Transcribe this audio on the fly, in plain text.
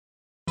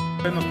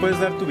¿Nos puedes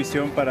dar tu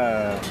visión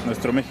para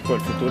nuestro México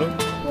del futuro?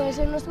 Pues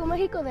en nuestro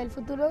México del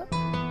futuro,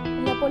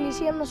 la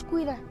policía nos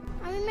cuida.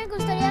 A mí me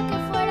gustaría que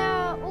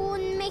fuera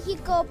un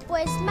México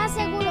pues más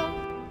seguro.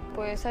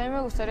 Pues a mí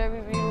me gustaría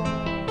vivir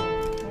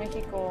un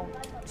México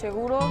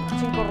seguro,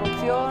 sin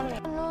corrupción.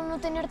 No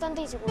tener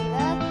tanta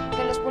inseguridad,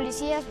 que los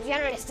policías pues, ya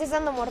no les estés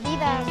dando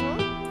mordidas, ¿no?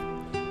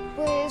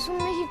 Pues un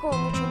México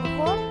mucho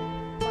mejor,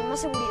 con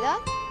más seguridad,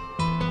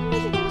 un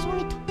México más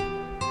bonito.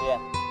 Bien,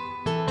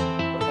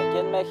 porque aquí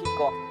en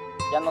México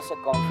ya no se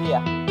confía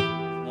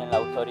ni en la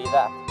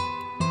autoridad.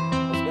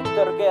 Es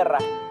Víctor Guerra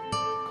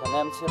con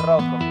MC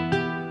Rocko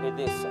y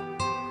dice: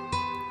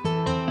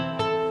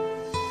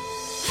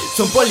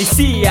 son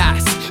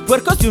policías,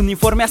 puercos de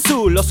uniforme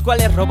azul, los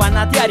cuales roban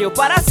a diario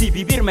para así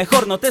vivir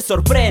mejor, no te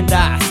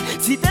sorprendas.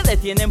 Si te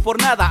detienen por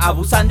nada,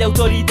 abusan de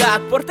autoridad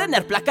por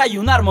tener placa y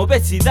un arma,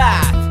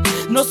 obesidad.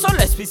 No solo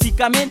es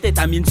físicamente,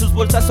 también sus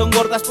bolsas son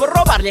gordas por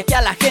robarle aquí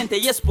a la gente.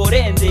 Y es por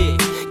ende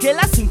que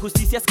las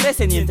injusticias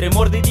crecen y entre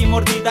mordida y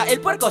mordida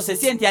el puerco se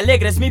siente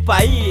alegre, es mi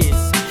país.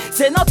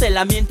 Se nota el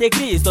ambiente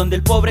gris, donde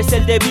el pobre es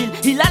el débil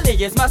y la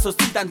ley es más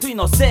hostil, tanto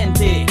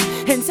inocente.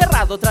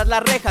 Encerrado tras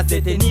las rejas,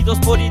 detenidos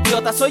por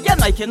idiotas, hoy ya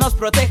no hay quien nos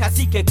proteja,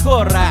 así que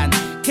corran.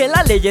 Que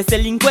la ley es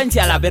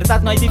delincuencia, la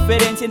verdad no hay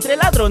diferencia entre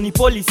ladrón y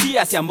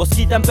policía. Si ambos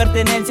quitan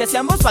pertenencias, si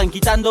ambos van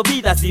quitando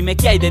vidas, dime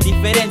qué hay de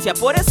diferencia,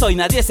 por eso hoy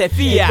nadie se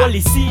fía.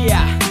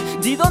 Policía,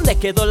 di dónde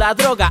quedó la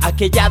droga,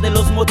 aquella de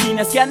los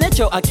motines que han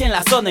hecho aquí en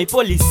la zona. Y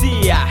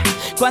policía,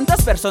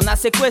 ¿cuántas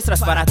personas secuestras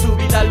para tu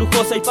vida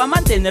lujosa y para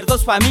mantener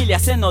dos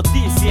familias en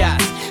noticias?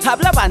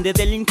 Hablaban de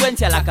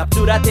delincuencia, la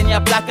captura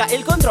tenía placa,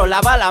 él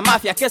controlaba la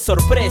mafia, qué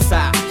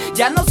sorpresa.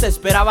 Ya no se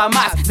esperaba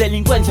más,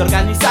 delincuencia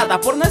organizada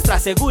por nuestra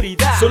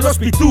seguridad. Son los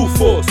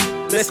pitufos,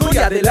 la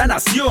escoria de la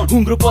nación.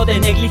 Un grupo de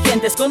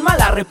negligentes con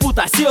mala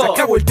reputación. Se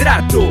acabó el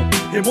trato,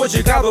 hemos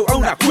llegado a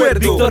un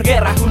acuerdo. Víctor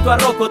Guerra junto a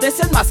Rocko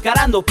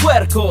desenmascarando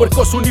puercos.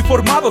 Puercos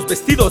uniformados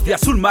vestidos de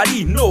azul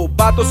marino,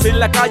 vatos en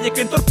la calle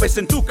que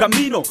entorpecen tu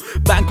camino.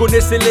 Van con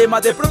ese lema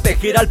de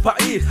proteger al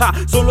país,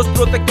 son los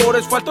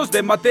protectores faltos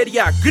de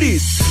materia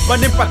gris.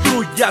 Van en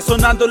patrulla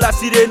sonando las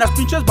sirenas,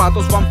 pinches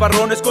vatos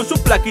fanfarrones con su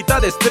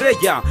plaquita de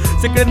estrella.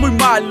 Se creen muy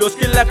malos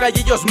que en la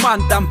calle ellos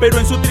mandan, pero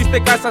en su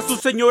triste casa su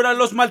señora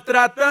los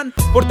maltratan.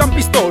 Portan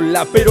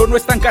pistola pero no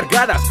están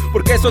cargadas,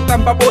 porque son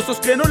tan babosos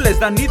que no les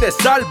dan ni de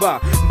salva.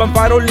 Van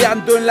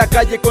faroleando en la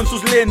calle con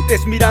sus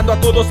lentes, mirando a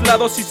todos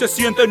lados y se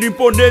sienten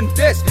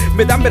imponentes.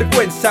 Me dan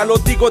vergüenza, lo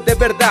digo de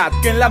verdad,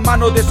 que en la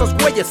mano de esos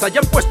güeyes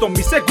hayan puesto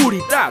mi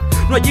seguridad.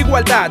 No hay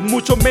igualdad,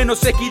 mucho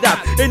menos equidad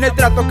en el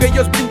trato que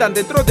ellos brindan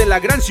dentro de la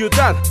gran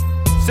ciudad.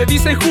 Se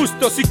dicen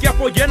justos y que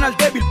apoyan al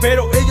débil,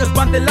 pero ellos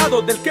van del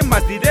lado del que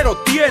más dinero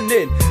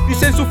tienen.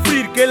 Dicen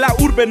sufrir que la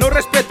urbe no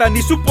respeta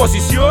ni su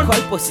posición.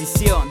 ¿Cuál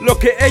posición? Lo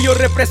que ellos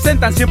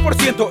representan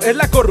 100% es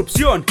la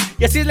corrupción.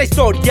 Y así es la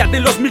historia de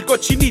los 1000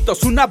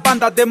 cochinitos, una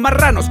banda de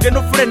marranos que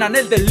no frenan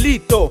el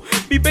delito.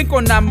 Viven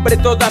con hambre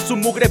toda su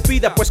mugre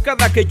vida, pues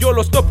cada que yo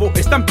los topo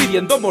están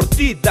pidiendo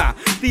mordida.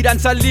 Tiran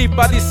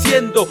saliva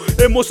diciendo: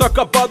 hemos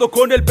acabado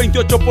con el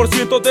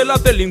 28% de la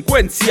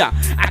delincuencia.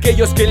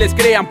 Aquellos que les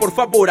crean, por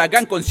favor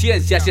hagan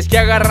conciencia. Si es que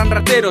agarran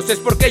rateros es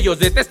porque ellos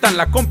detestan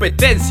la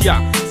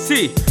competencia.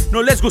 Sí,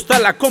 no les gusta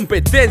la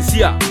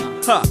competencia.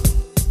 No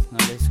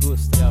les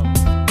gusta.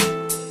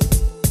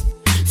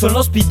 Son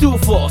los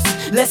pitufos,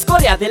 la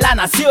escoria de la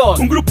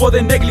nación. Un grupo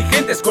de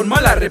negligentes con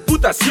mala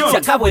reputación. Se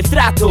acabó el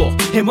trato,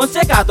 hemos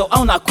llegado a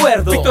un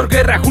acuerdo. Víctor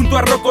Guerra junto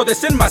a Rocko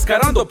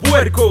desenmascarando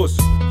puercos.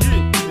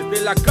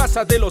 Desde la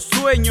casa de los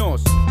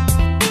sueños,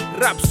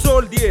 Rap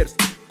Soldiers,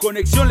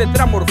 conexión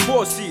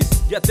letramorfosis,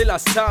 ya te la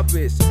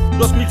sabes,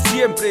 2000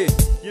 siempre,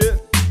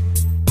 yeah.